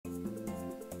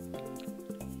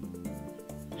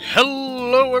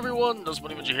Hello everyone,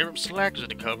 Dustbunny here from Slackers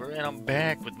Undercover, and I'm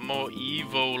back with more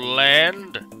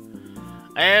Evoland.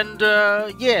 And,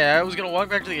 yeah, I was gonna walk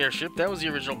back to the airship. That was the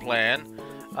original plan.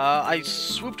 I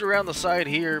swooped around the side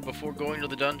here before going to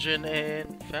the dungeon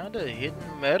and found a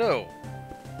hidden meadow.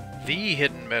 The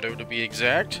hidden meadow, to be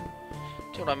exact.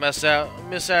 Don't want to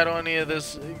miss out on any of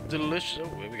this delicious... Oh,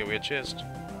 here we go, we got a chest.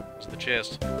 What's the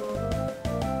chest?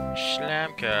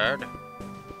 Slime card.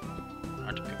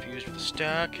 Aren't confused with the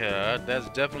star card. That's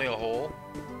definitely a hole.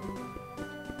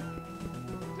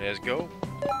 Let's go.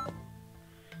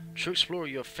 To explore,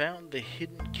 you have found the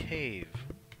hidden cave.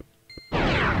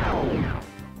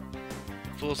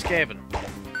 Full of scavens.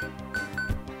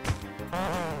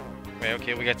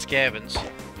 Okay, we got scavens. 4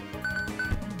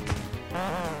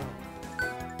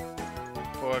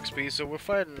 XP, so we're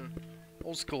fighting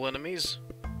old school enemies.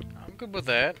 I'm good with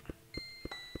that.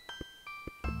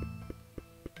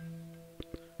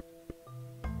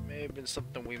 May have been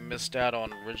something we missed out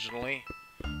on originally.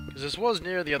 Because this was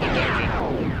near the other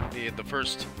dungeon. The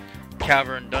first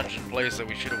cavern dungeon place that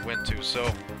we should have went to,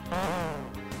 so...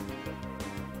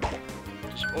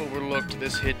 just overlooked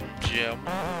this hidden gem.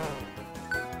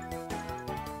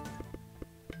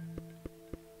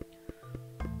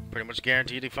 Pretty much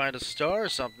guaranteed to find a star or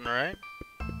something, right?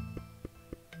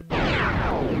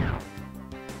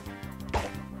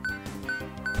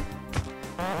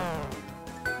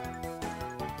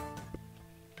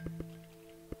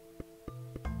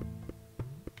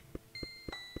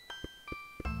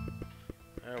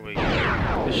 There we go.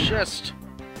 The chest.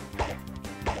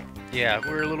 Yeah,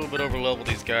 we're a little bit over level,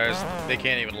 these guys. They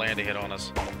can't even land a hit on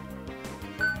us.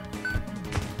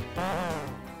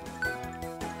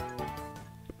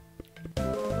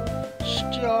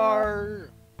 Star!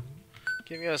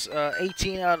 Giving us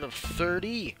 18 out of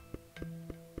 30.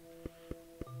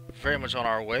 Very much on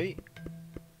our way.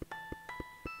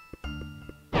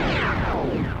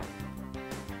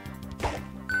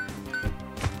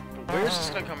 Where's this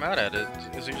gonna come out at?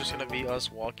 Is it just gonna be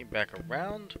us walking back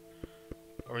around?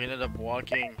 Or we ended up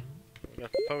walking... We got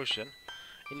a potion.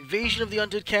 Invasion of the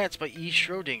Undead Cats by E.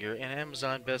 Schrodinger, an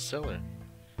Amazon bestseller.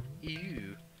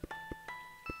 Ew.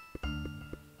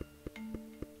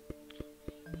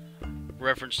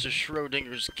 Reference to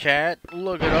Schrodinger's cat.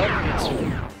 Look it up.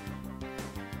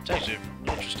 It's actually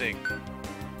interesting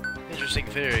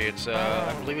theory. It's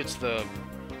I believe it's the...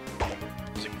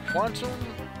 Is it quantum?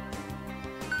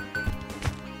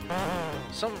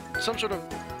 Some sort of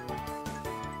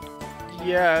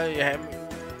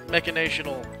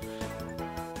mechanational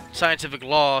scientific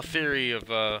law theory of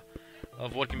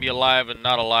what can be alive and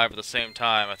not alive at the same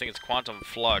time. I think it's quantum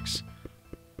flux.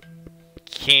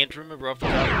 Can't remember off the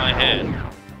top of my head,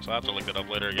 so I'll have to look it up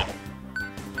later again.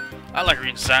 I like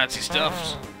reading sciencey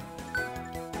stuff.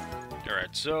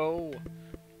 Alright, so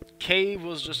cave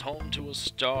was just home to a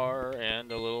star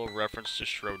and a little reference to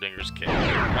Schrodinger's cat.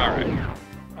 Alright.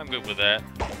 I'm good with that.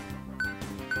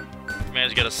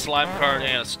 Managed to get a slime card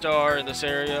and a star in this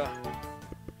area.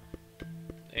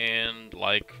 And,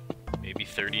 like, maybe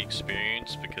 30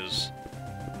 experience, because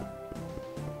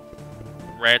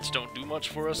rats don't do much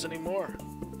for us anymore.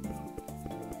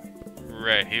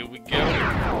 Right, here we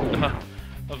go.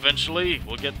 Eventually,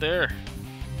 we'll get there.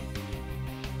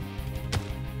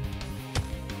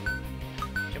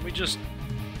 Can we just...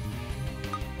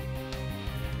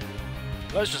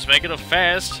 Let's just make it a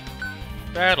fast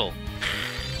battle.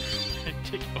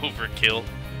 Take overkill.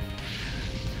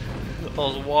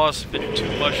 Those wasps and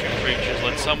 2 mushroom creatures.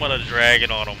 Let someone a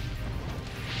dragon on them.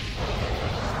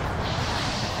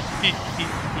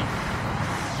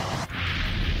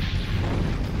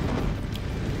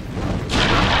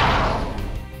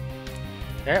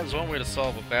 That's one way to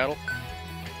solve a battle.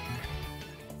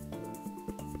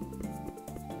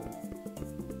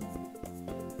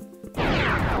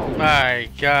 My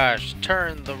gosh,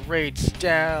 turn the rates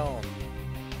down.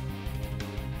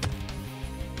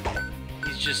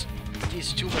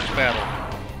 He's too much battle.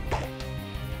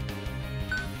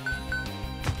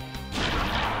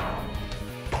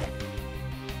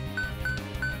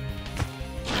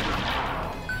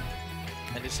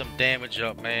 I need some damage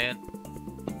up, man.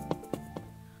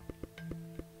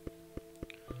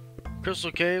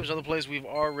 Crystal Caves, another place we've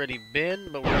already been,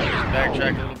 but we're gonna just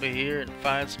backtrack a little bit here and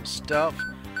find some stuff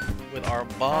with our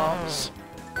bombs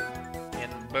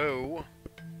and bow.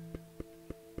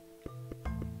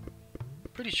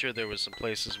 Pretty sure there was some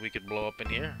places we could blow up in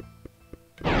here.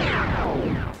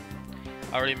 I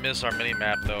already missed our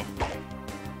mini-map though.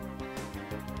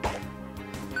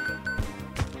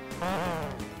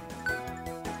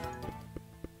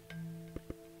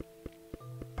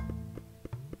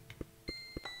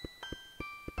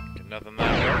 Nothing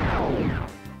that way.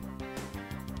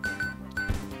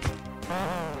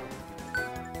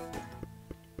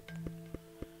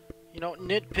 You know,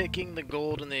 nitpicking the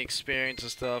gold and the experience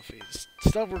and stuff is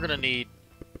stuff we're gonna need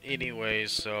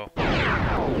anyways, so...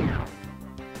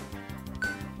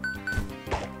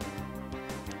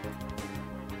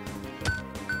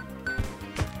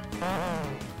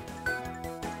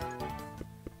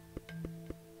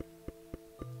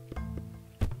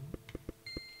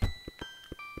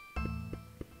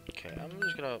 Okay, I'm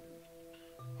just gonna...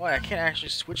 Oh, I can't actually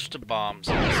switch to bombs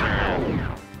in this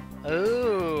area.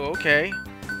 Oh, okay.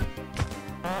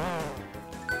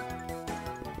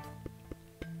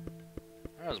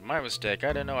 That was my mistake. I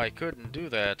didn't know I couldn't do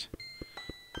that.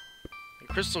 The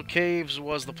Crystal Caves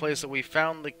was the place that we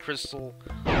found the crystal,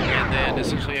 and then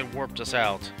essentially it warped us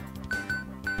out.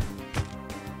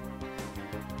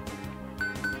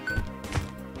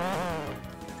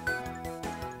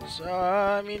 So,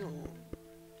 I mean,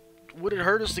 would it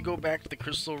hurt us to go back to the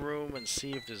crystal room and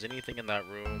see if there's anything in that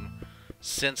room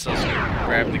since us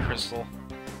grab the crystal?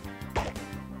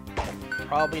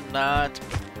 Probably not. Do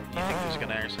you think there's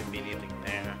gonna actually be anything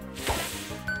there?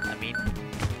 I mean,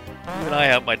 even I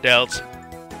have my doubts.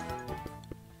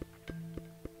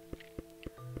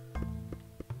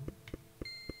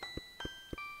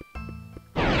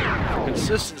 For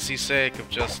consistency's sake of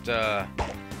just, well,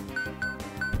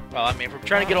 I mean, if we're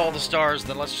trying to get all the stars,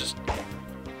 then let's just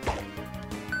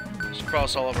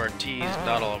cross all of our T's,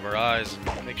 dot all of our I's,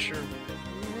 and make sure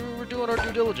we're doing our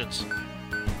due diligence.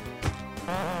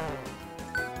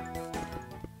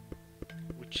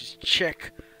 Which is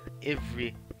check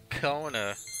every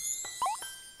corner.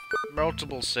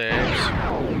 Multiple saves.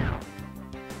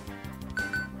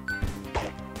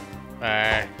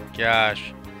 Ah,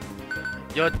 gosh.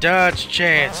 Your dodge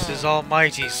chance is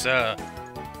almighty, sir.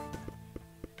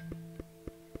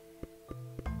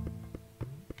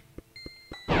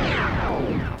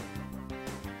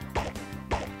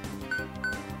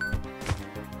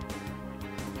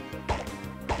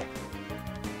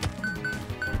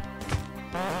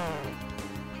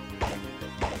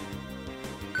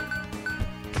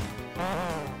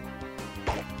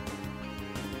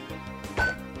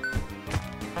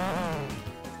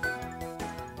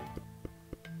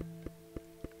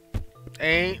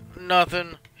 Ain't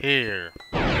nothing here.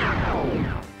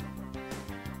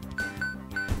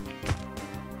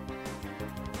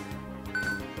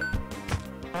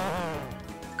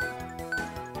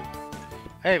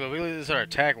 Hey, but at least our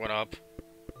attack went up.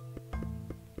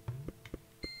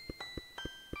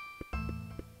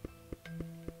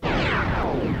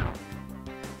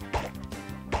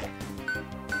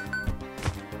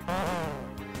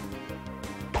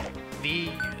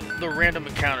 The random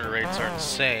encounter rates are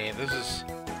insane.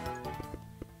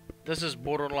 This is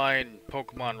borderline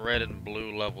Pokemon Red and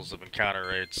Blue levels of encounter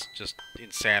rates. Just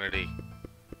insanity.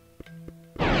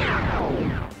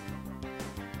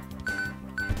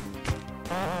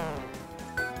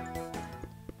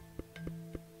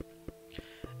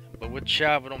 But we're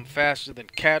chopping them faster than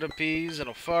Caterpies in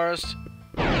a forest.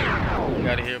 We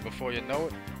got here before you know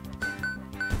it.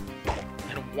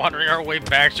 And wandering our way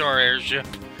back to our airship.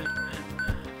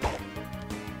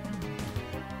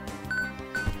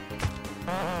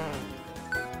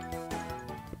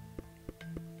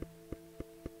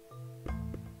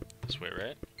 This way,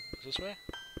 right? Is this way?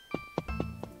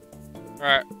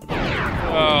 Alright.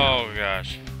 Oh,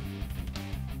 gosh.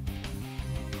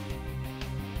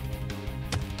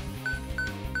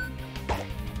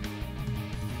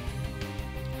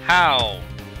 How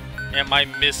am I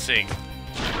missing?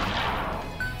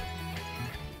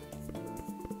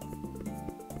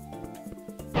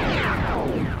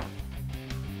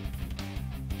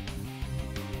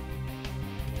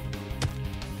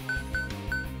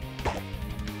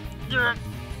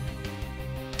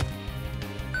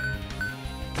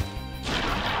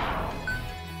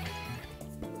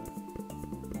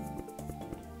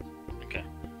 Okay.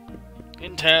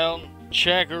 In town,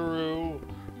 Chackaroo.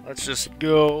 Let's just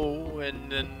go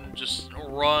and then just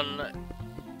run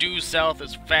due south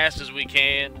as fast as we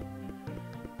can.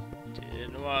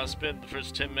 Didn't want to spend the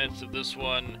first 10 minutes of this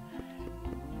one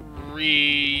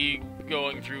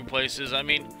going through places. I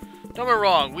mean, don't get me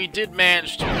wrong, we did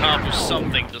manage to accomplish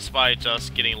something despite us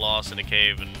getting lost in a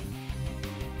cave and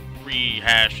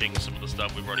rehashing some of the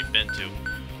stuff we've already been to.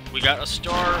 We got a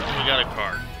star and we got a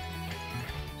card.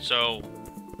 So,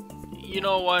 you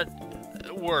know what?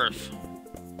 Worth.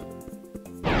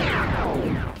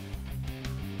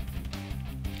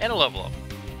 And a level up.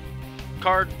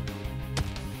 Card,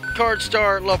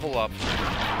 star, level up.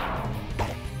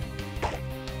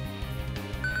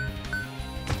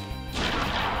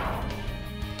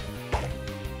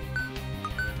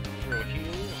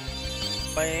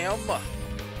 Bam!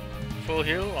 Full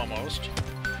heal, almost.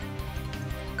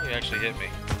 You actually hit me.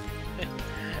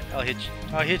 I'll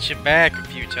hit you back a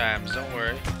few times, don't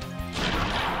worry.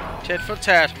 Tit for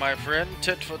tat, my friend,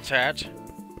 tit for tat.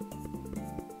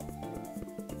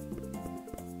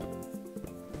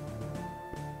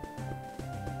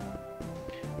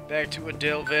 Back to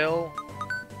Adellville.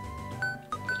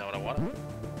 That's not what I wanted.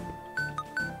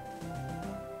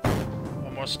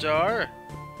 One more star.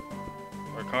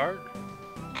 Or card.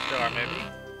 Star, maybe.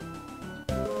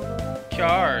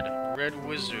 Card. Red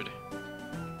Wizard.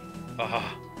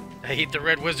 Ah, I hate the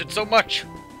Red Wizard so much.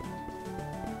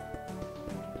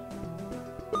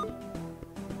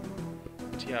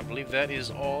 So yeah, I believe that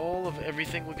is all of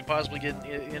everything we could possibly get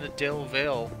in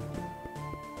Adellville.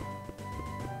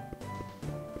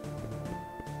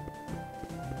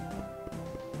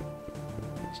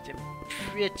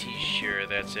 Pretty sure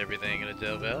that's everything in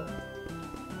Adellville.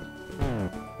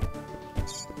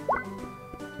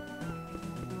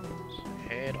 So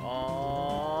head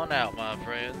on out, my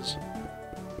friends.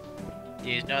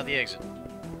 Here's not the exit.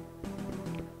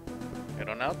 Head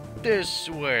on out this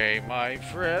way, my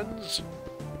friends.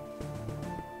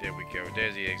 There we go.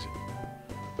 There's the exit.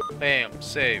 Bam.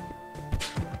 Save.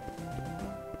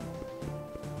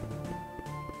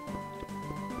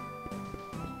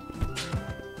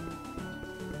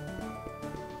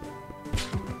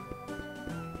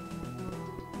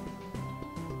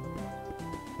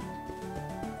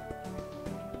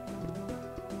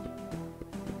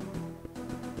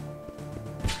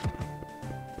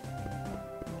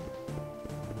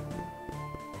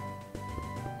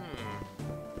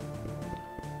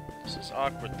 This is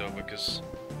awkward though, because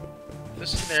if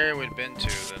this is an area we'd been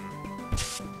to, then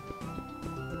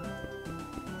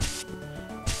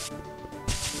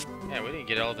yeah, we didn't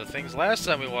get all the things last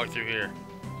time we walked through here.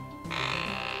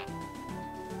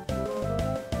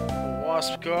 A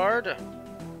wasp guard.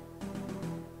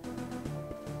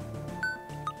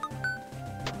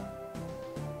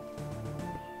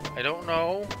 I don't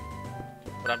know,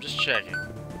 but I'm just checking.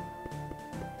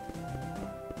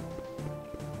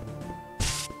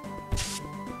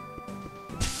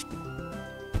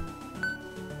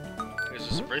 Is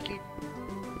this a breaking?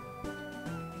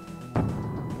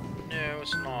 No,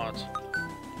 it's not.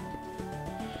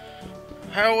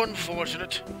 How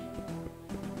unfortunate.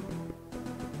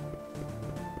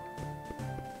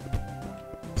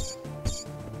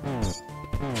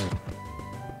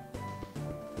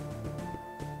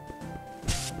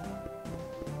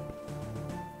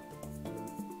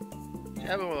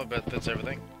 Yeah, but well, I bet that's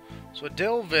everything. So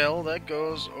Adellville, that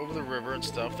goes over the river and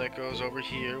stuff. That goes over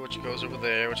here, which goes over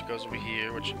there, which goes over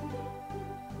here, which...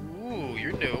 Ooh,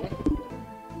 you're new.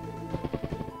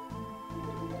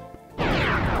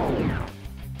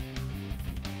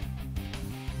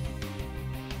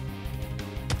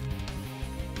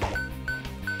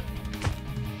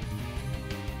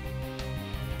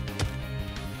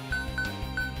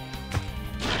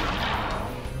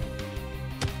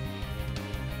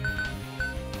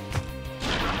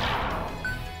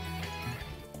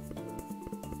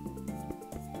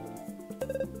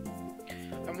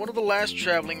 I'm one of the last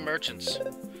traveling merchants,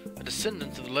 a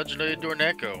descendant of the legendary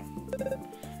Dorneko.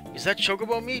 Is that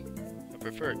chocobo meat? I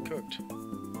prefer it cooked.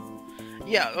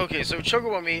 Yeah, okay, so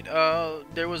chocobo meat,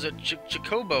 there was a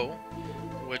chocobo,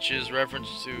 which is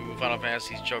reference to Final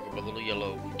Fantasy's chocobo, little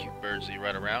yellow cute birds that you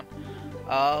ride around.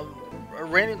 I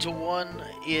ran into one,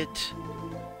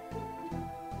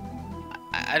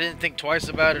 I didn't think twice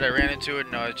about it. I ran into it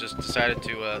and I just decided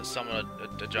to summon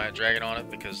a giant dragon on it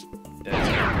because that's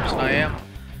the kind of person I am.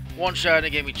 One shot and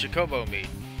it gave me chocobo meat.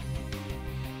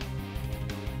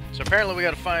 So apparently we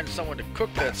gotta find someone to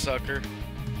cook that sucker.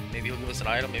 Maybe he'll give us an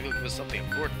item, maybe he'll give us something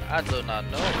important. I do not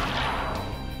know.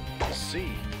 We'll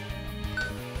see.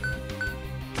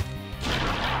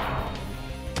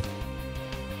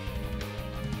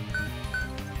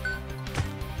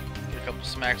 Get a couple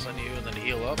smacks on you and then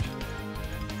heal up.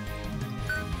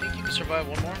 Think you can survive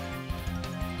one more?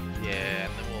 Yeah,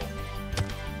 and then we'll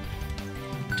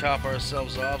top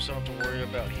ourselves off so I don't have to worry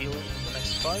about healing in the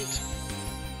next fight.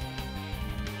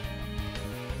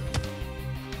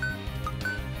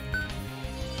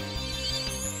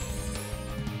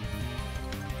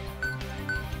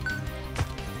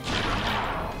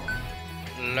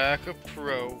 Like a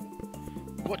pro.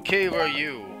 What cave are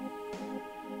you?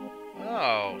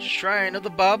 Oh, Shrine of the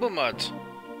Babamutt.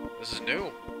 This is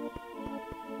new.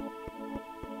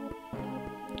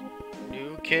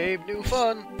 New cave, new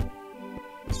fun.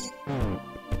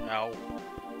 Ow.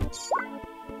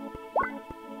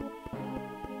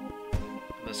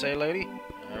 The say lady?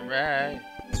 Alright.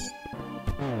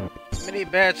 Many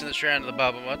bats in the Shrine of the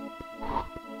Babamutt.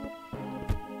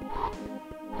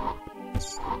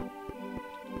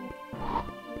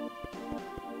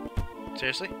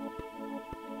 Seriously?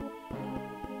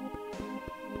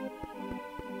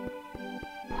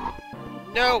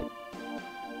 No!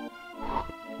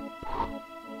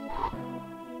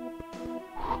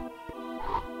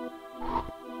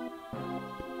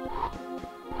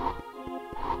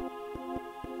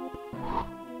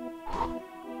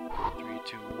 Three,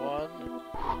 two, one.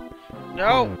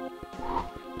 No!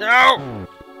 No!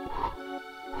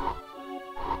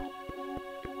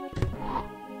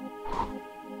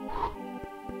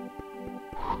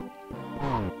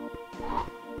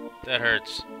 That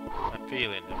hurts. I'm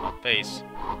feeling in my face.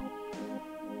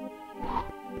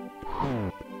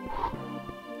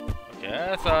 Okay,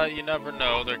 I thought you never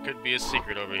know. There could be a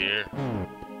secret over here.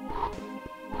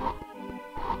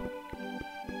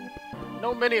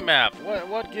 No mini-map.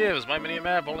 What gives? My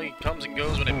mini-map only comes and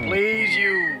goes when it pleases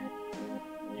you.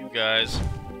 You guys.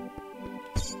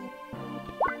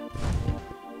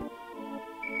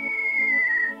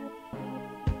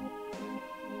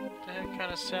 What the heck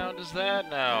kind of sound is that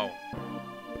now?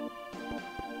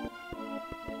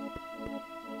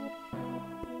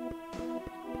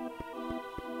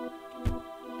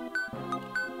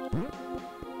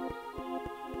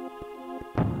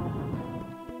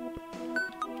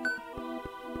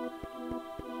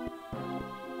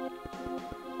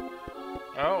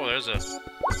 Oh,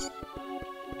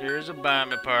 there's a bomb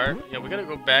part. Yeah, we gotta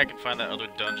go back and find that other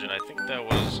dungeon. I think that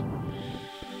was...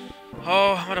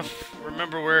 Oh, I'm gonna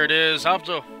remember where it is. I'll have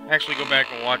to actually go back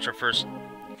and watch our first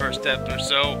step or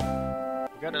so.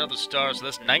 We got another star, so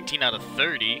that's 19 out of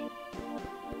 30.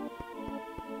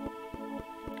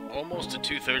 Almost to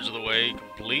 2/3 of the way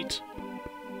complete.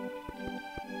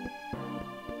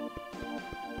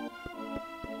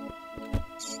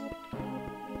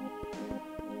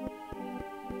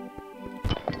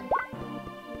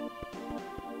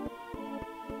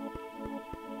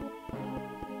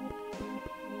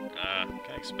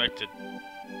 Expected.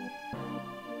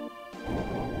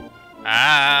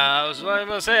 I was going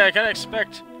to say, I kind of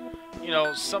expect, you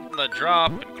know, something to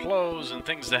drop and close and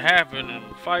things to happen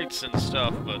and fights and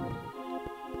stuff, but...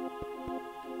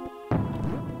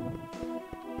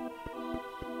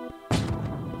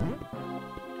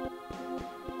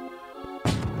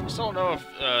 I still don't know if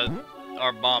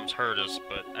our bombs hurt us,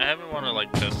 but I haven't want to,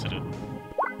 like, tested it.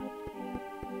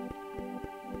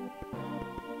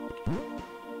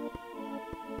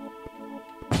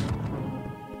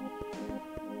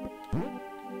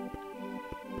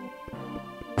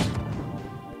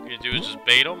 Do is just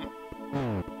bait them.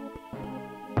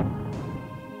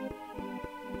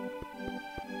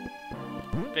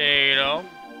 Bait them.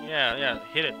 Yeah,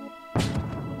 hit it.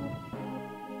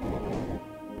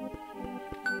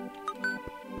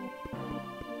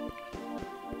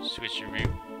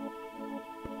 Switcheroo.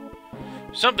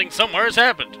 Something somewhere has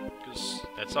happened, because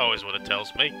that's always what it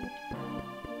tells me.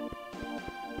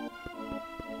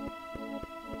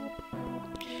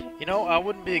 You know, I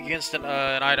wouldn't be against an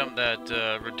item that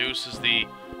reduces the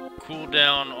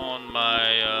cooldown on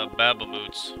my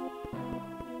Babamoots.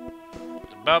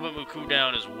 The Babamoot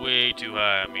cooldown is way too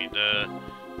high. I mean,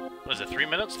 what is it, 3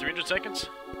 minutes? 300 seconds?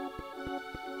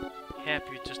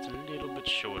 Happy just a little bit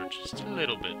shorter, just a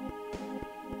little bit.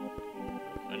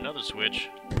 Another switch.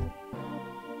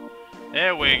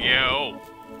 There we go.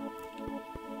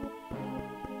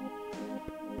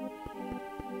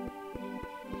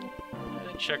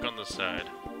 Check on the side.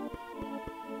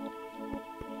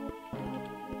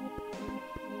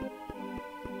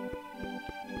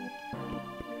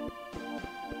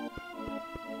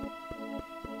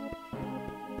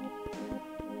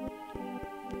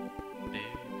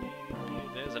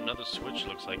 There's another switch,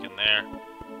 looks like, in there.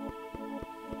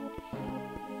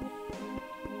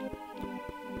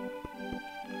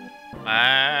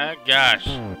 My gosh.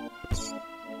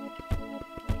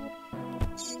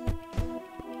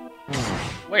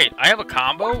 Wait, I have a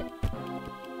combo?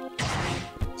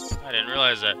 I didn't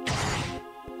realize that.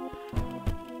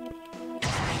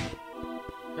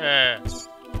 Yeah.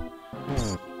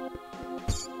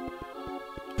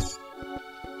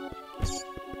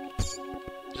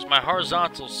 Just my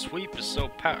horizontal sweep is so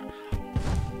powerful.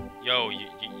 Yo, you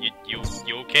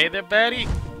okay there, baddie?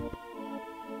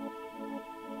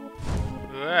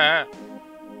 Ah.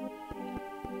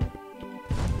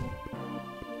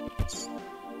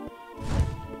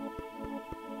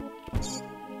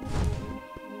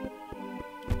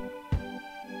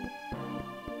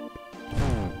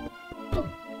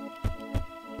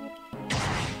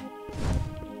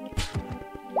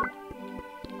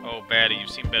 Oh, baddie, you've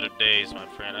seen better days, my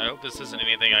friend. I hope this isn't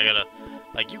anything I gotta...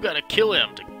 Like, you gotta kill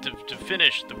him to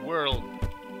finish the world.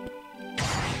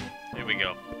 Here we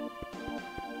go.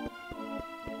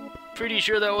 Pretty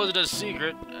sure that wasn't a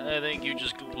secret. I think you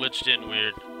just glitched in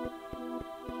weird.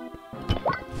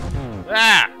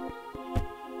 Ah!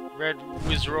 Red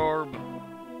Wizorb.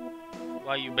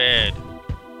 Why you bad?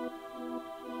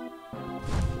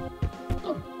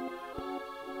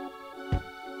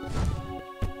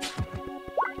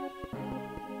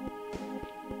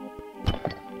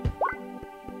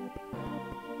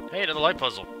 Hey, another light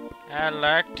puzzle. I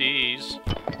like these.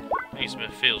 Makes me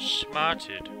feel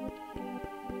smarted.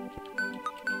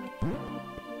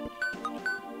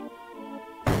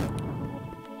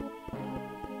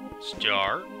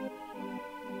 Star?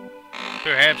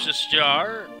 Perhaps a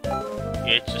star?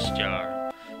 It's a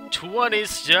star. 20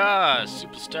 stars!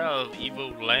 Superstar of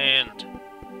Evoland.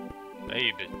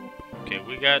 Baby. Okay,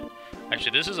 we got...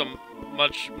 Actually, this is a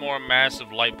much more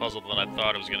massive light puzzle than I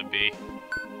thought it was gonna be.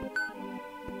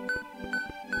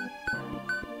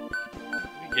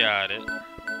 We got it.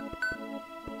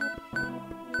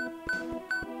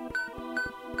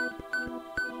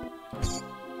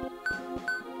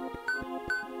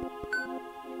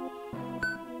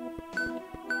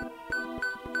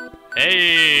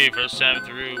 Hey, first time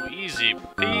through, easy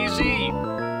peasy.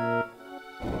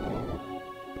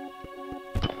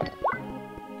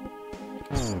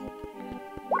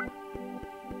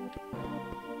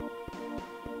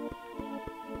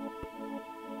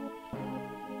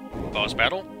 Boss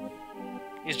battle?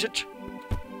 Is it?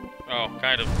 Oh,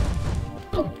 kind of.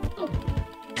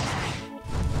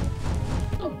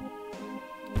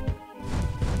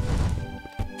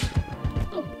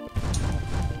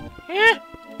 Eh?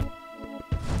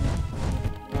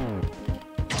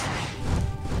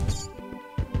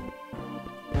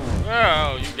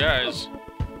 Oh, you guys.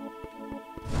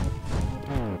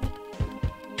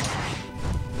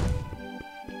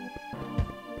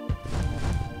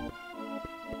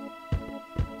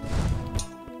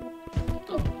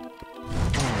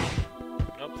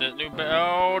 Nope, that new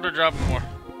oh, they're dropping more.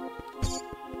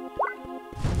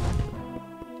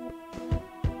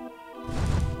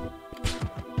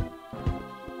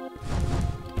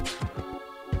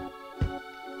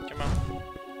 Come on.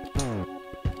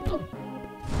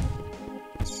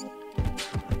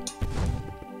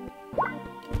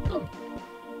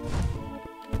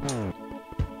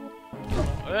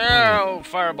 Oh,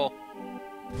 fireball.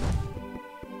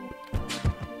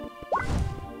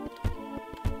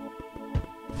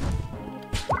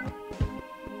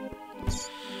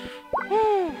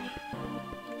 Woo.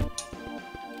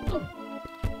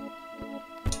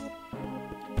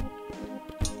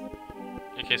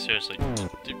 Okay, seriously.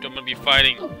 I'm gonna be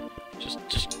fighting.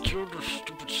 Just kill the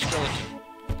stupid skeleton.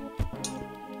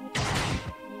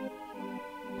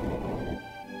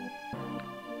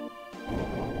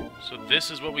 So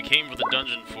this is what we came for the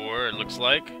dungeon for, it looks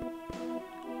like.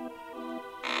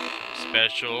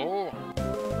 Special.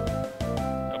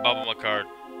 A Bobble card.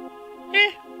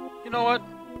 Eh, you know what?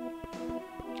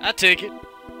 I take it.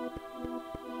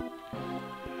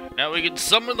 Now we can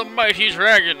summon the mighty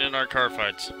dragon in our card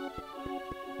fights.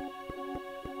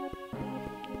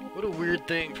 What a weird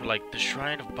thing for, like, the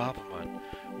Shrine of Babamun.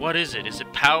 What is it? Is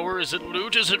it power? Is it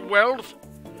loot? Is it wealth?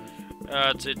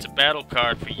 It's a battle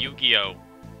card for Yu-Gi-Oh!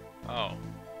 Oh.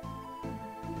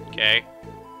 Okay.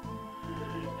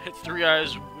 Hit 3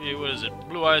 eyes, what is it?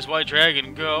 Blue eyes, white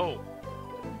dragon, go!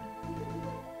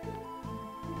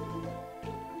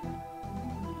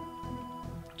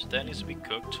 So that needs to be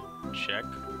cooked. Check.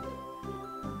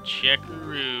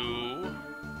 Checkaroo.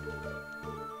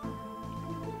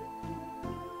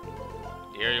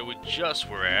 The area we just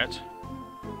were at.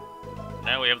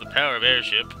 Now we have the power of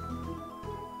airship.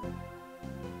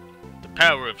 The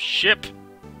power of ship!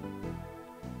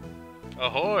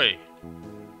 Ahoy!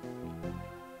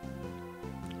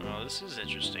 Oh, this is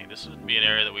interesting. This would be an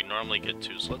area that we normally get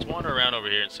to. So let's wander around over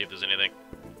here and see if there's anything.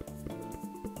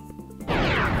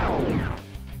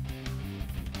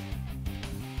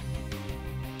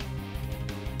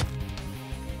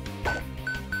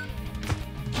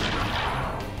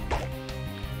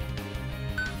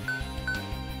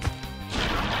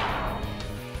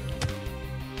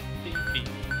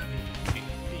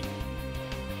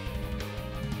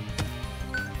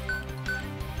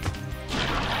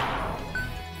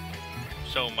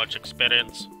 So much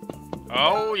experience.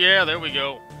 Oh yeah, there we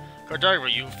go.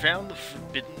 Cartographer, you found the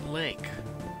Forbidden Lake.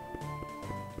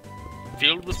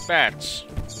 Filled with bats.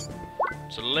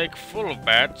 It's a lake full of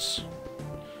bats.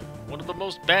 One of the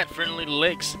most bat-friendly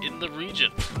lakes in the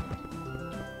region.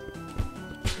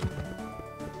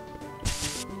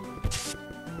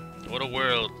 What a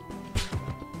world.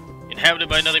 Inhabited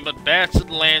by nothing but bats and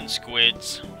land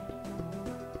squids.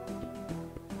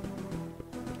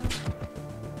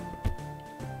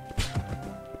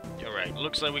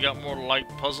 looks like we got more light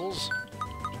puzzles.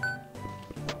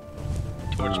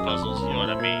 Torch puzzles, you know what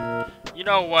I mean? You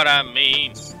know what I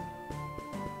mean.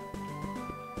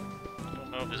 I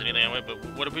don't know if there's anything anyway, but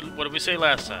what did we say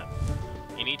last time?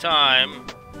 Anytime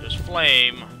there's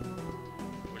flame,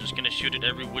 we're just gonna shoot it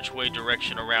every which way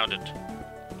direction around it.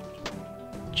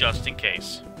 Just in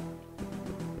case.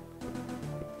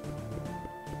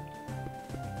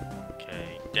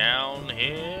 Okay, down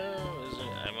here. Is it?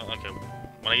 Okay,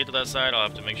 when I get to that side, I'll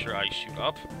have to make sure I shoot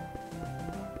up.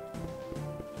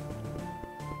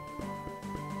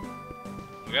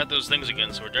 We got those things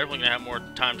again, so we're definitely gonna have more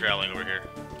time traveling over here.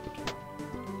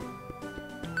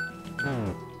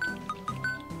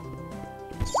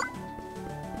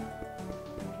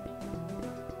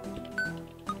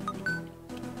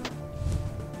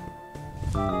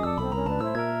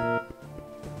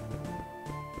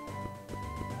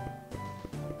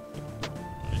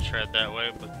 I tried that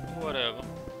way, but whatever.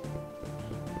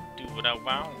 Do what I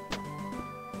want.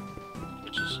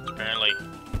 Which is apparently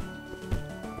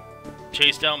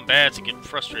chase down bats and get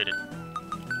frustrated.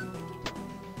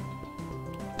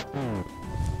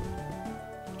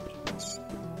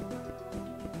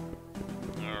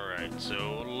 Alright,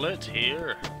 so lit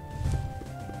here.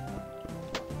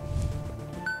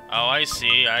 Oh, I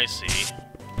see. I'm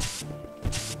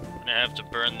gonna have to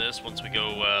burn this once we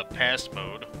go past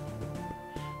mode.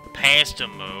 Pasta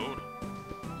mode.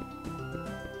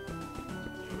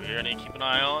 Over here, I need to keep an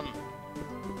eye on.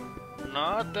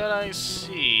 Not that I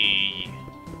see.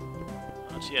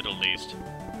 Not yet, at least.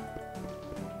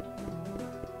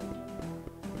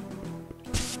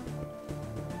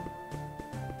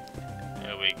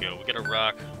 There we go. We got a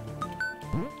rock.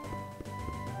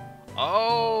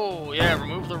 Oh, yeah,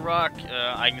 remove the rock.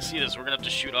 I can see this. We're gonna have to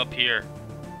shoot up here.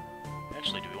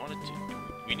 Actually, do we want to do...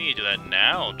 We need to do that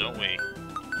now, don't we?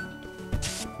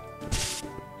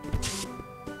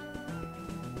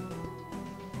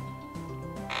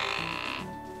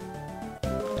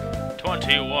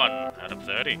 "21 out of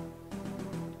 30.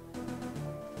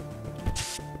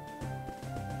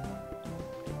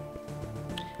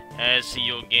 I see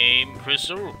your game,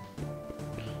 Crystal.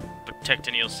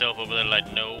 Protecting yourself over there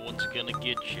like no one's gonna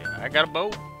get you. I got a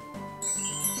bow.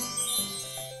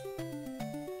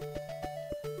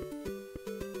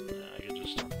 I can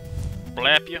just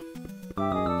blap you.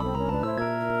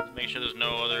 Make sure there's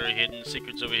no other hidden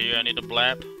secrets over here I need to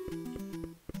blap.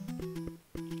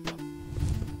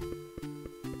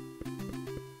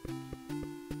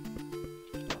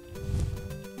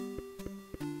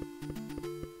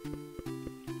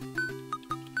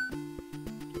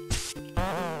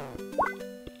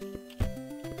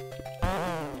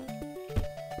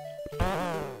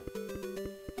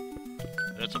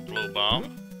 That's a blow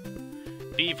bomb.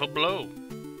 B for blow.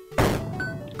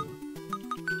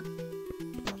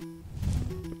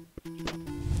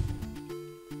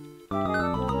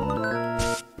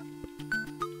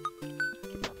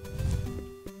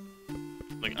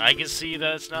 Like, I can see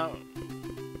that it's not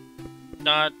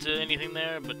anything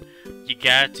there, but you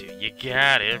got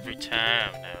every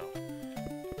time now.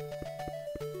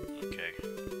 Okay.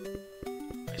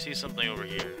 I see something over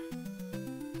here.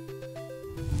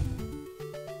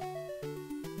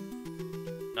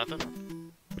 Nothing?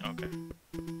 Okay.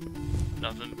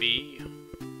 Nothing B.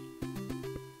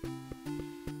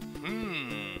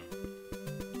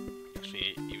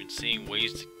 Actually, even seeing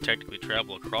ways to technically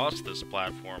travel across this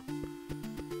platform.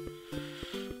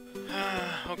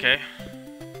 Okay.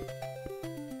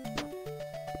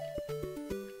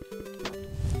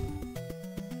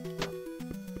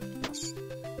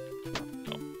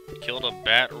 Oh, killed a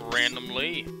bat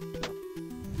randomly.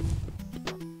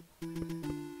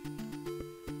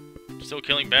 Still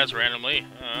killing bats randomly.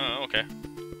 Okay.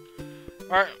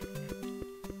 Alright.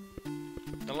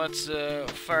 Now let's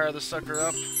fire the sucker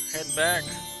up, head back,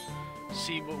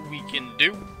 see what we can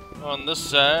do on this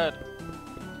side.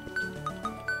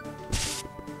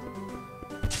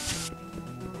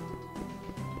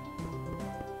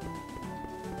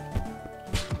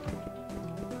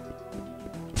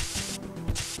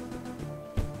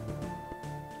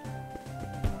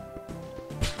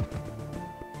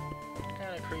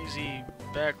 Crazy,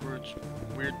 backwards,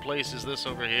 weird place is this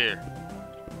over here?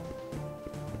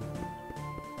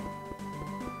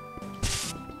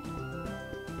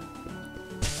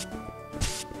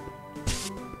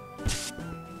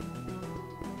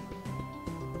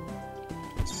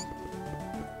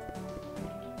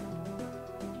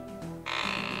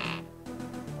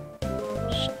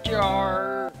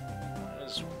 Star.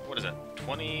 What is that?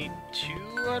 22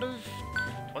 out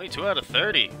of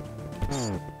 30.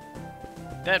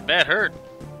 That bat hurt.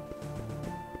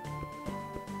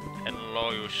 And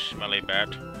Hello, you smelly bat.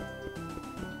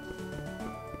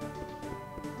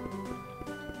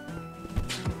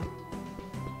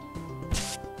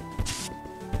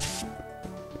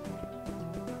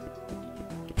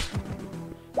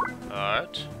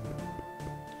 Alright.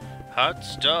 Hot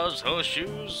stars,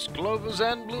 horseshoes, clovers,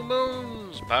 and blue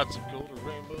moons. Pots of golden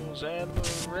rainbows and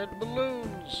red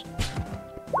balloons.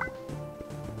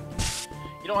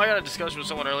 You know, I had a discussion with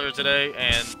someone earlier today,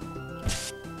 and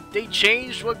they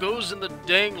changed what goes in the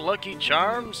dang Lucky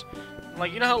Charms.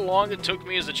 Like, you know how long it took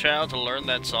me as a child to learn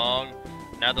that song?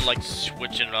 Now they're, like,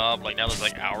 switching it up. Like, now there's,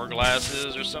 like,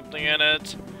 hourglasses or something in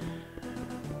it.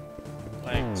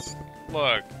 Like,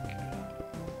 look.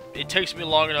 It takes me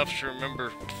long enough to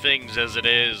remember things as it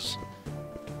is.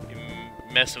 You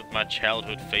mess with my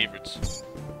childhood favorites.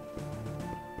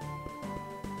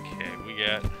 Okay, we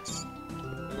got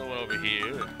another one over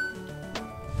here.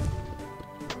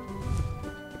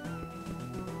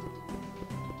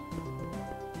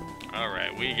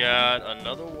 Alright, we got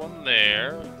another one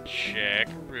there.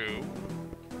 Checkaroo.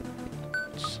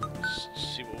 Let's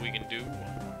see what we can do.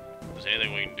 If there's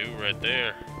anything we can do right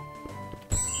there.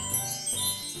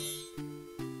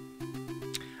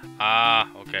 Ah,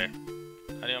 okay. I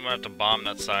think I'm gonna have to bomb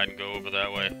that side and go over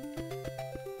that way.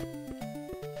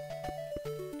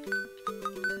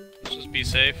 Let's just be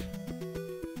safe.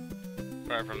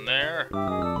 Fire from there.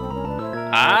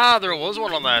 Ah, there was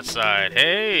one on that side.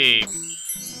 Hey!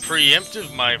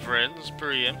 Preemptive, my friends.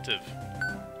 Preemptive.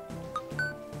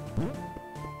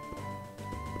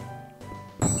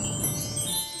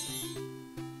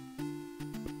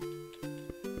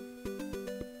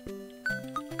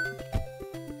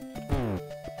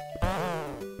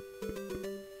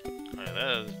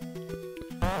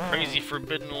 Crazy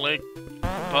Forbidden Lake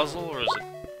puzzle, or is it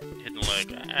Hidden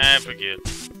Lake? I forget.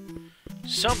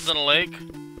 Something Lake.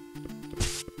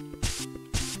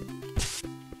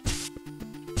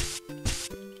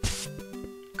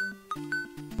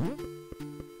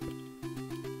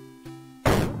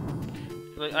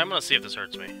 I'm gonna see if this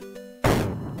hurts me.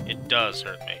 It does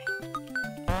hurt me.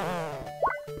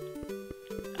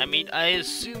 I mean, I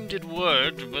assumed it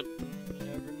would, but you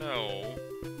never know.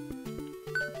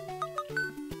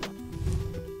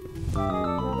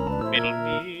 It'll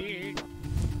be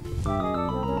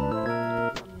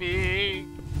big.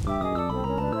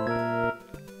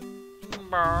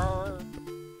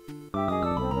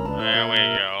 There we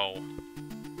go.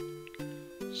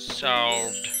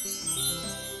 Solved.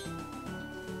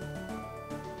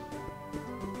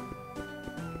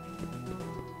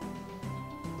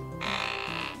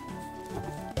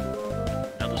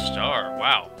 Another star.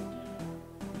 Wow.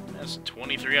 That's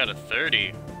 23 out of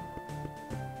 30.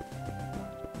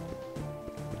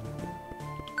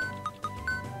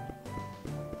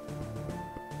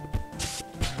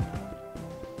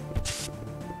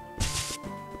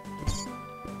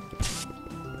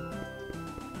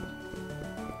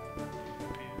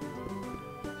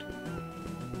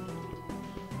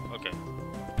 Okay.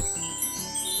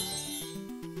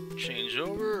 Change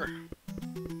over.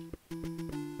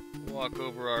 Walk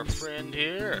over our friend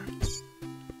here.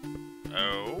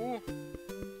 Oh.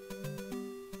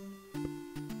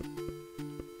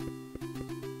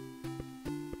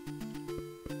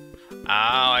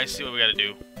 Oh, I see what we gotta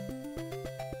do.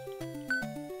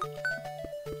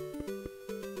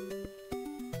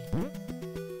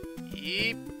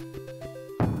 Yeep.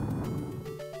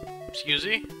 Excuse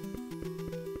me?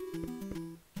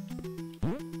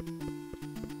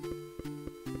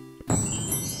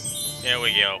 There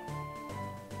we go.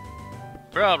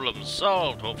 Problem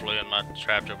solved. Hopefully I'm not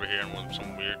trapped over here in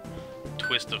some weird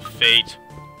twist of fate.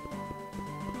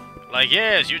 Like,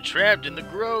 yes, you're trapped in the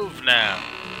grove now.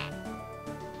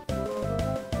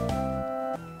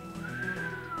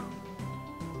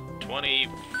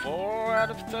 $24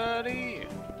 out of 30.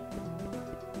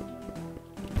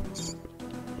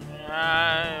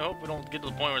 I hope we don't get to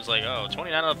the point where it's like, oh,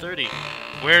 29 out of 30.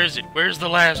 Where is it? Where's the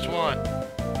last one?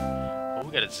 Oh,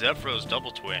 we got a Zephyros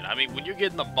double twin. I mean, when you're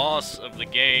getting the boss of the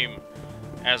game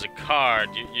as a card,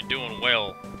 you're doing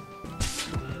well.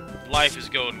 Life is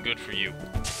going good for you.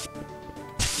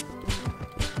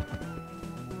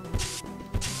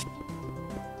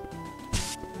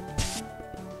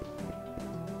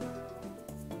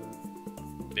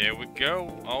 There we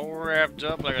go, all wrapped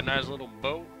up like a nice little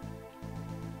bow.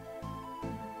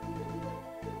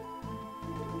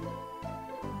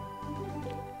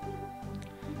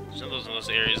 Some of those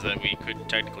areas that we couldn't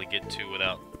technically get to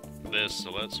without this,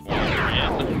 so let's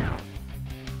wander in.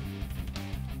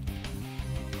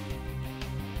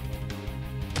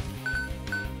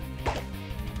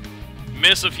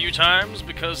 miss a few times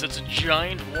because it's a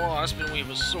giant wasp and we have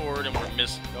a sword and we're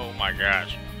missing. Oh my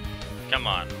gosh. Come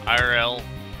on, IRL.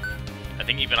 I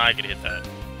think even I could hit that.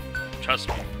 Trust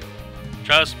me.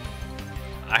 Trust me.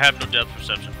 I have no depth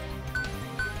perception.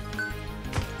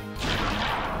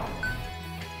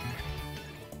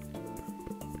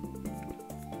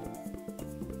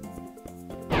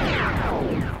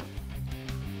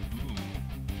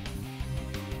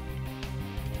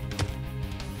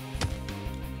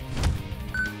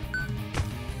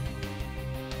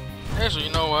 Actually,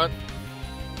 you know what?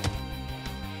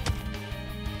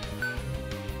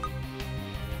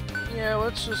 Yeah,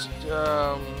 let's just,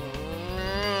 if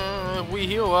we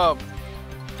heal up,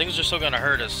 things are still gonna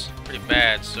hurt us pretty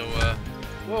bad, so,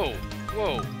 whoa,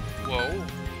 whoa, whoa.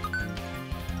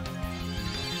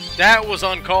 That was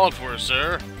uncalled for,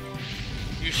 sir.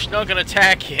 You snuck an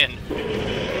attack in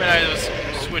when I was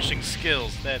switching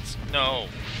skills. That's, no.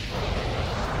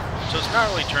 So it's not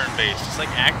really turn-based, it's like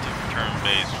active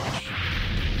turn-based, which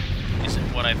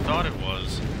isn't what I thought it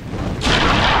was.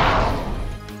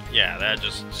 Yeah, that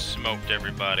just smoked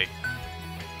everybody.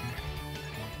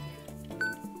 I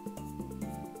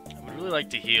would really like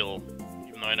to heal,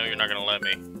 even though I know you're not gonna let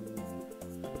me.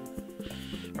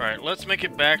 Alright, let's make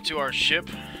it back to our ship.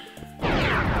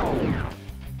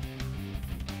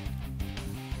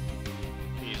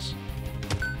 Please.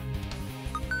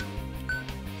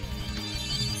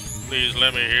 Please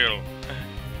let me heal.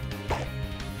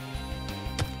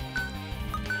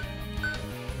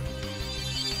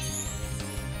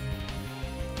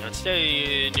 Let's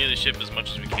stay near the ship as much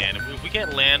as we can. If we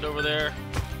can't land over there,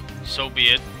 so be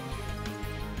it.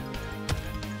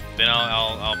 Then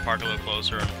I'll park a little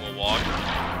closer and we'll walk.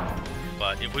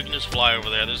 But if we can just fly over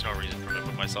there, there's no reason for me to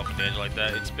put myself in danger like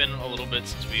that. It's been a little bit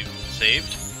since we've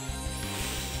saved,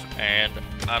 and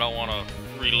I don't want to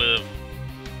relive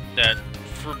that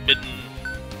forbidden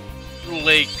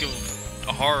lake of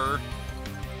horror.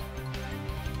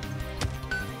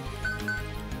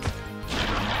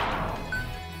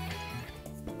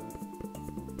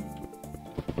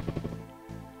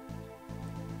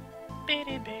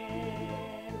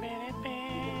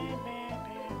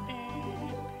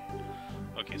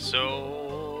 Okay,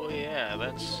 so yeah,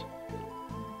 that's.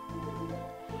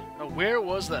 Now, where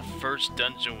was that first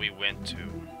dungeon we went to?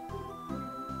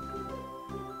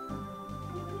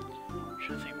 I'm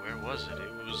trying to think, where was it?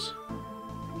 It was.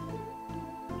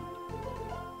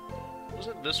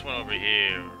 Wasn't this one over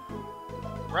here?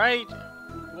 Right?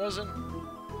 It wasn't?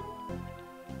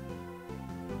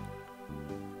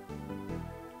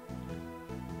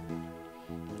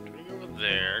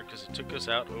 There, because it took us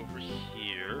out over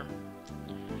here.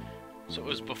 So it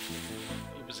was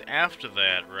it was after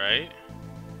that, right?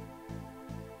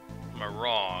 Am I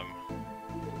wrong?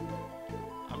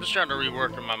 I'm just trying to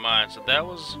rework in my mind. So that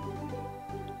was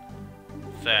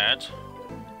that.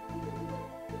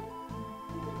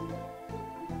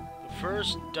 The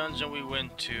first dungeon we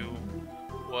went to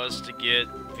was to get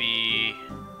the...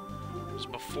 It was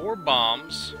before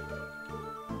bombs.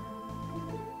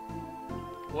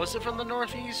 Was it from the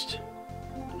northeast?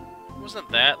 Wasn't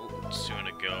that soon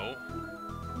ago?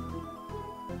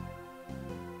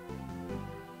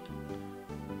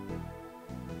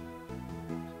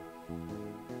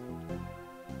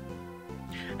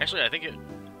 Actually, I think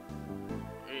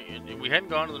we hadn't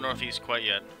gone to the northeast quite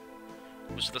yet.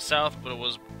 It was to the south, but it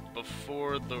was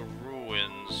before the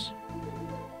ruins.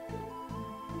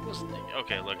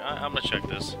 Okay, look, I'm gonna check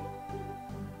this.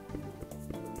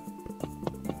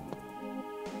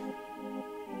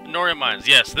 Noria Mines,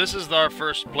 yes, this is our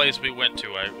first place we went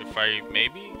to.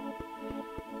 Maybe?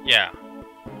 Yeah.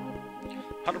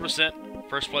 100%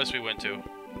 first place we went to.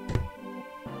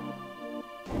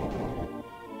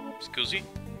 Scusi?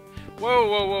 Whoa,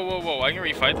 whoa, whoa, whoa, whoa, I can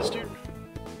refight this dude?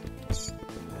 I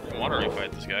didn't want to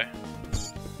refight this guy.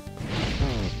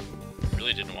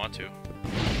 Really didn't want to.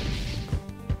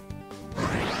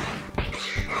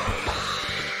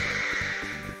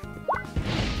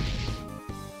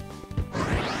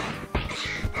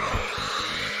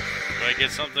 Do I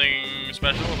get something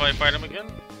special if I fight him again?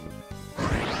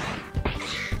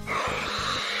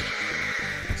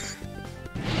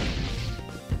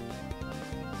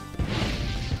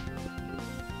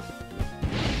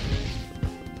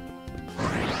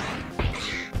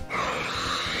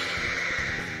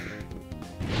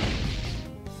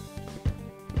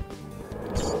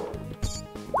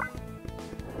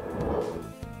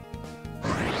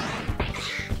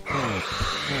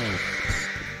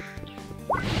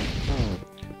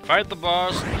 Fight the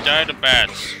boss, die to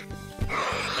bats.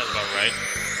 That's about right.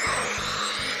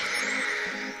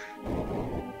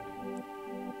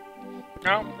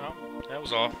 No, that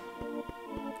was all.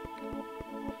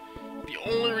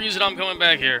 only reason I'm coming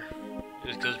back here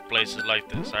is because of places like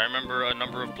this. I remember a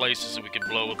number of places that we could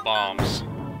blow with bombs.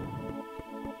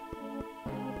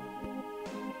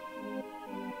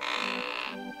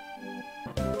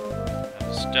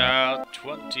 Stout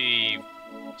 20...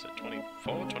 Is it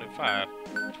 24? 25?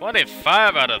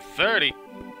 25 out of 30?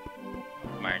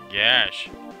 Oh my gosh.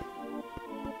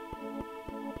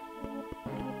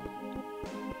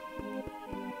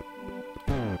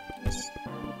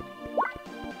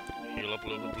 Heal up a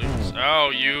little bit, please.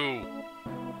 Oh, you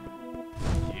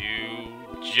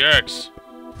jerks.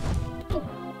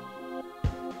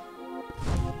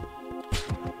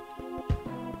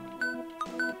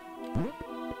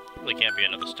 Really can't be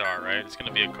another star, right? It's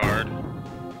gonna be a card.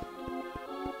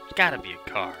 It's gotta be a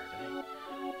card.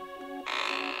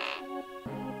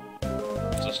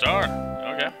 It's a star.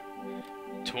 Okay.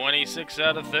 26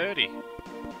 out of 30.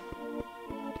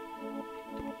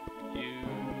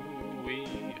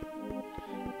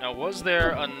 Now, was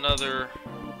there another...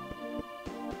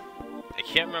 I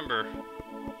can't remember.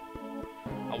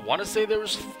 I want to say there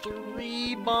was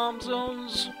 3 bomb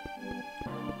zones.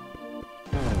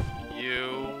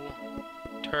 You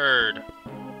turd.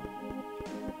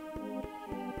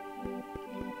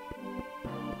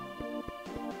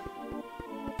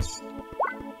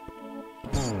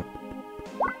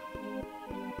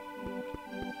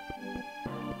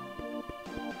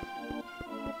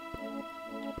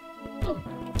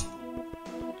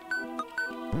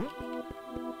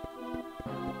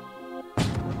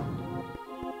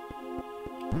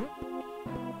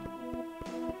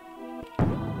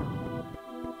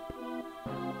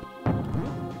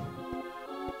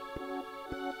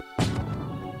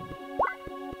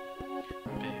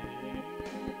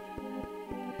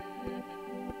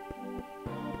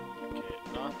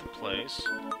 Place.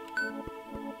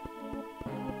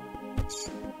 This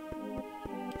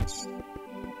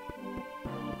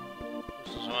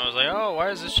is when I was like, oh, why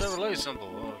is this Chevrolet symbol?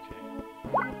 Oh,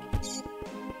 okay.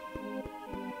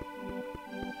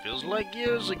 Feels like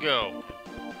years ago.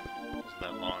 Wasn't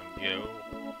that long ago.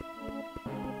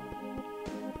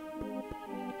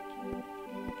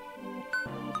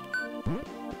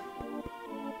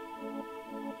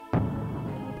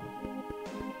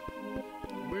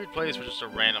 Place for just a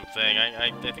random thing.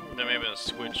 I think there may have been a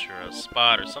switch or a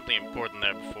spot or something important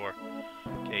there before.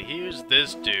 Okay, here's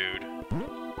this dude.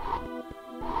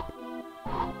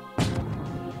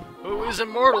 Who is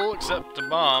immortal except to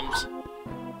bombs.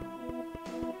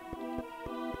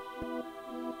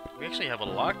 We actually have a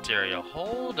locked area.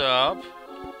 Hold up.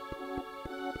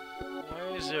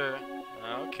 Why is there...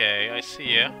 Okay, I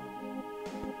see ya.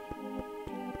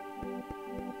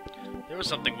 There was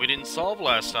something we didn't solve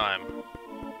last time.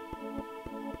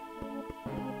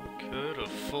 Could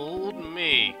have fooled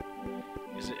me.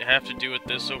 Does it have to do with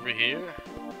this over here?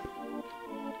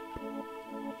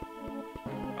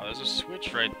 Oh, there's a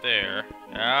switch right there.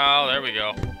 Oh, there we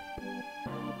go.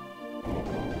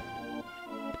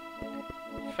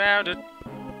 Found it.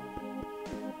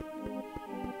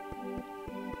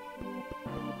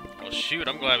 Well, shoot,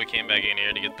 I'm glad we came back in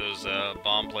here to get those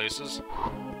bomb places.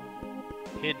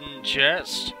 Hidden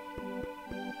chest.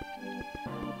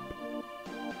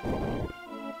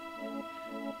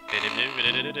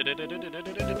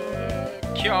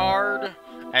 Card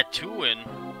at 2-in.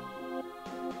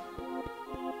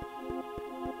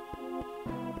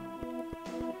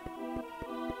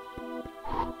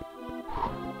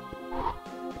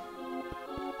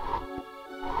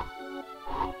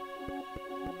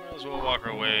 Might as well walk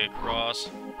our way across.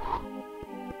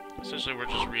 Essentially, we're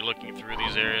just re-looking through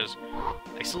these areas.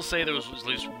 I still say there was at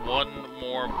least one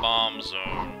more bomb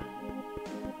zone.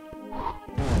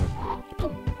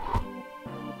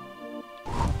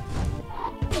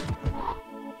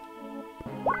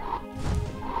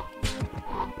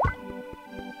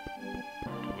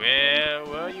 Where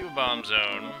were you, bomb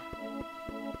zone?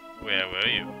 Where were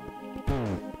you?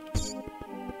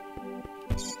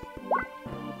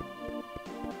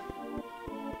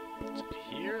 Is it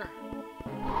here?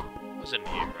 It wasn't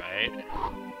here, right?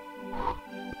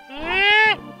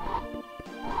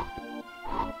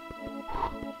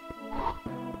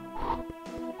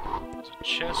 There's a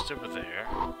chest over there.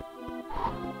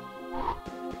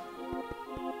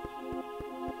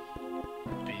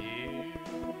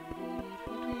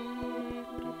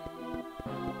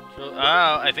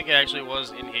 Oh, I think it actually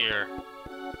was in here.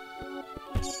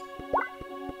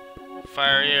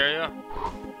 Fiery area.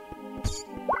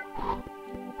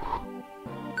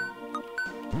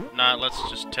 Not, let's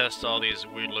just test all these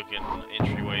weird looking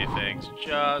entryway things,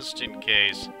 just in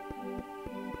case.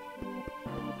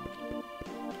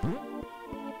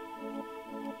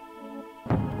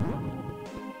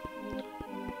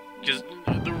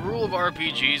 of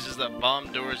RPGs is that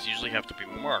bomb doors usually have to be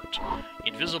marked.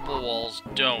 Invisible walls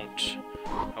don't.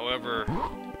 However,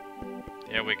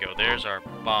 there we go. There's our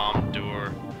bomb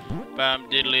door. Bomb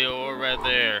diddly-o right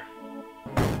there.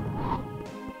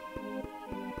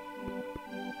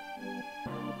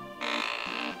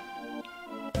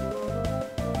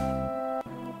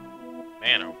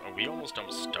 Man, are we almost done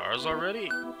with stars already?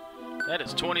 That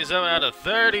is 27 out of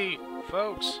 30,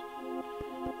 folks.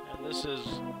 And this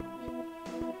is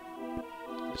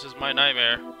my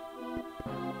nightmare.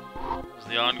 This is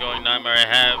the ongoing nightmare I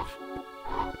have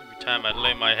every time I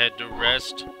lay my head to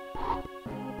rest.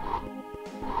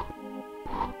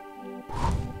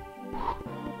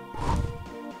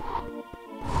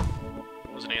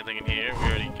 Wasn't anything in here. We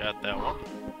already got that one.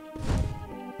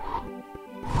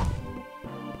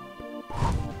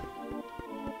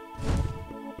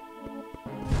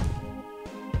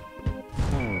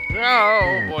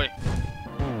 Oh boy.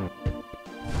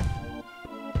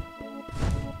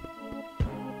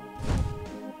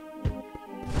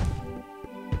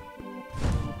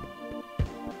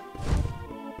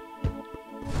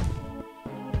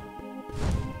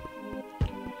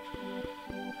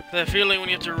 That feeling when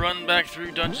you have to run back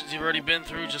through dungeons you've already been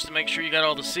through just to make sure you got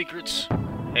all the secrets.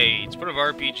 Hey, it's part of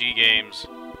RPG games.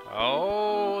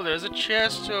 Oh, there's a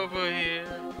chest over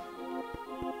here.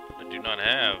 I do not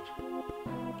have.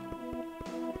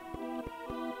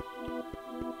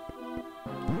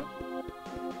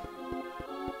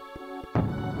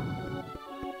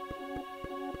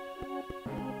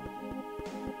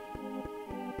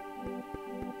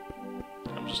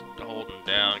 I'm just holding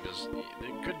down because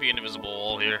there could be an invisible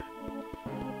wall here.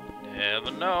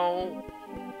 Never know.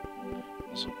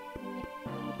 Also,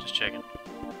 just checking.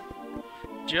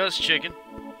 Just checking.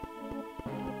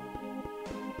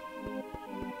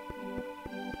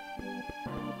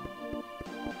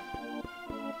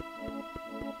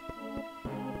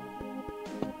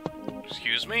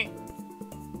 Excuse me?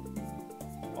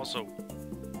 Also,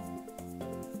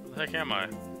 where the heck am I?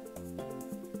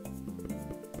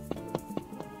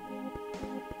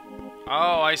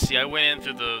 Oh, I see. I went in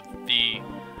through the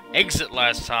exit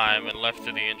last time and left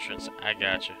through the entrance. I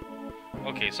gotcha.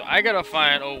 Okay, so I gotta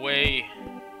find a way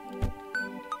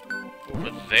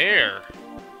over there.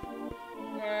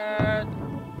 What?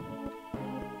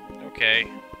 Okay.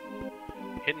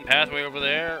 Hidden pathway over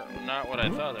there. Not what I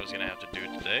thought I was gonna have to do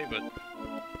today, but...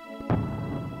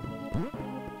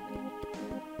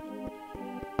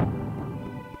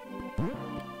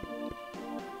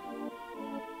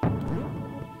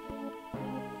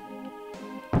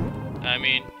 I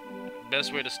mean,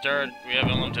 best way to start, we have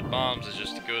unlimited bombs, is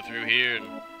just to go through here and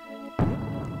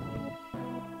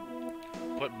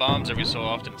put bombs every so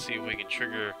often and see if we can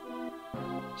trigger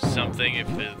something, if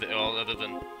other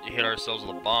than hit ourselves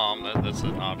with a bomb. That's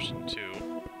an option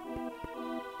too.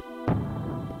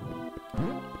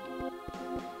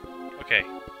 Okay.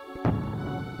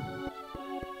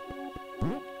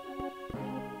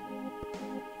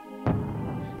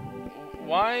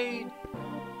 Why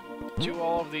do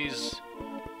all of these...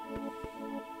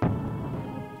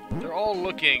 They're all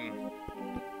looking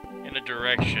in a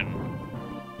direction.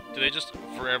 Do they just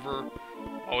forever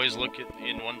always look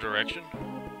in one direction?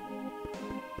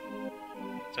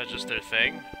 Is that just their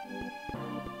thing?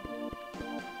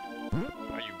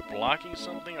 Are you blocking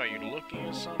something? Are you looking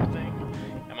at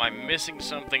something? Am I missing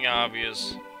something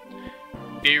obvious?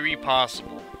 Very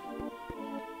possible.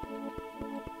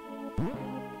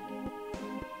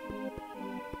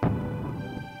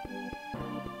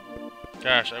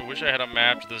 Gosh, I wish I had a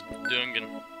map to this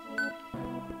dungeon.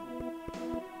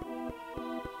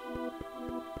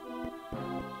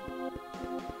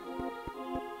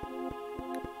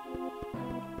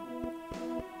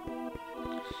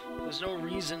 There's no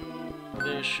reason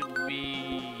there should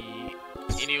be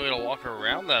any way to walk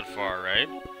around that far, right?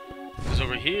 Because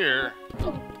over here...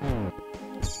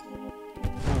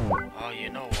 Oh, you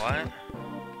know what?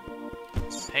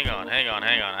 Hang on.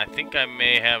 I think I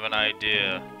may have an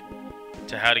idea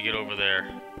to how to get over there.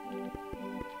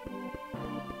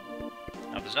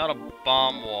 Now, there's not a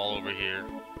bomb wall over here.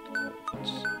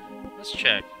 Let's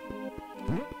check.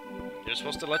 They're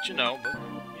supposed to let you know, but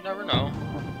you never know.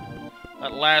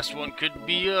 That last one could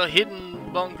be a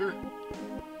hidden bunker.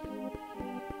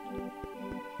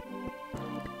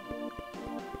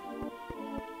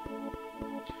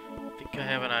 I think I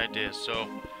have an idea. So,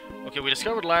 okay, we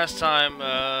discovered last time,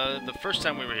 the first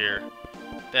time we were here,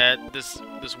 that this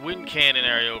wind cannon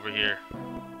area over here.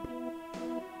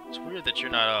 It's weird that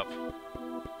you're not up.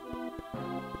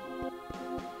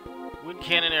 Wind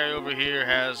cannon area over here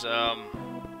has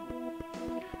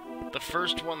the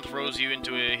first one throws you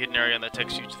into a hidden area, and that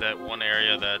takes you to that one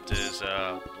area that is,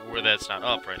 where that's not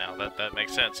up right now. That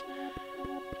makes sense.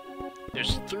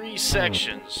 There's 3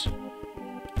 sections.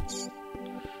 So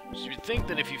you'd think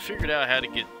that if you figured out how to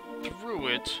get through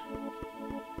it...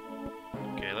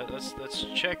 Okay, let's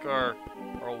check our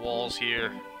walls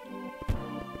here.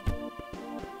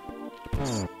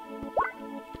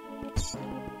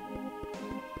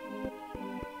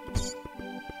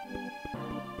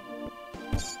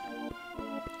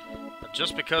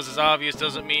 Just because it's obvious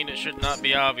doesn't mean it should not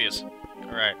be obvious.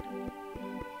 Alright.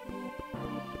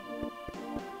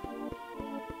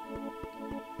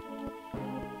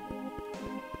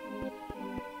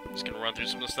 Just gonna run through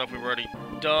some of the stuff we've already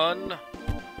done.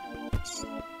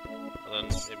 And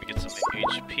then maybe get some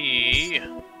HP.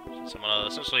 Since I'm gonna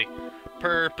essentially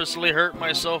purposely hurt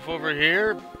myself over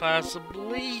here,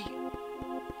 possibly.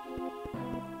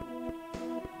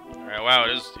 Alright, wow,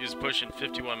 it is pushing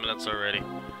 51 minutes already.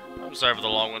 I'm sorry for the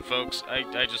long one, folks. I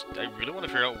really want to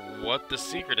figure out what the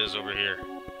secret is over here.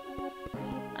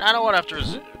 I don't want to have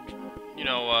to, you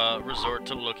know, resort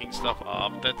to looking stuff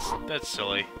up. That's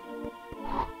silly.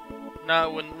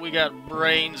 Not when we got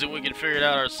brains and we can figure it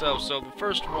out ourselves. So the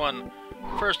first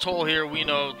hole here we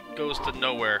know goes to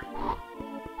nowhere.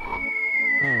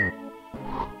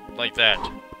 Like that.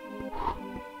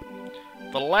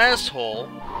 The last hole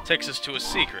takes us to a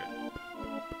secret.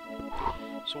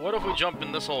 So what if we jump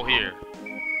in this hole here?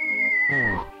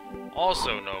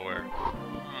 Also nowhere.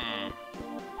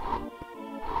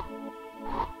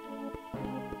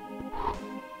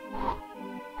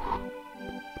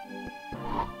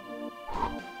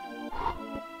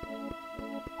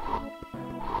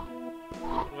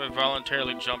 What if I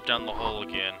voluntarily jump down the hole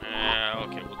again?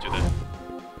 Okay, we'll do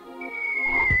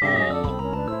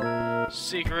that.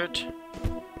 Secret.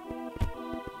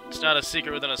 It's not a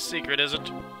secret within a secret, is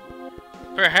it?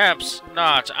 Perhaps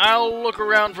not. I'll look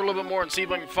around for a little bit more and see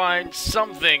if I can find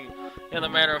something in the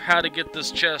matter of how to get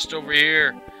this chest over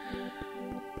here.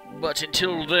 But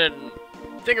until then,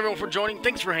 thank everyone for joining.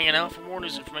 Thanks for hanging out. For more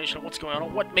news information on what's going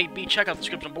on, what may be, check out the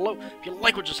description below. If you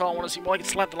like what you saw and want to see more, like it,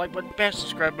 slap the like button, bash the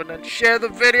subscribe button, and share the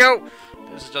video.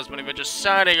 This is Dustbunny just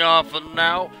signing off for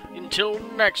now. Until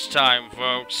next time,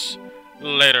 folks.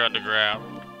 Later,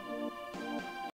 Underground.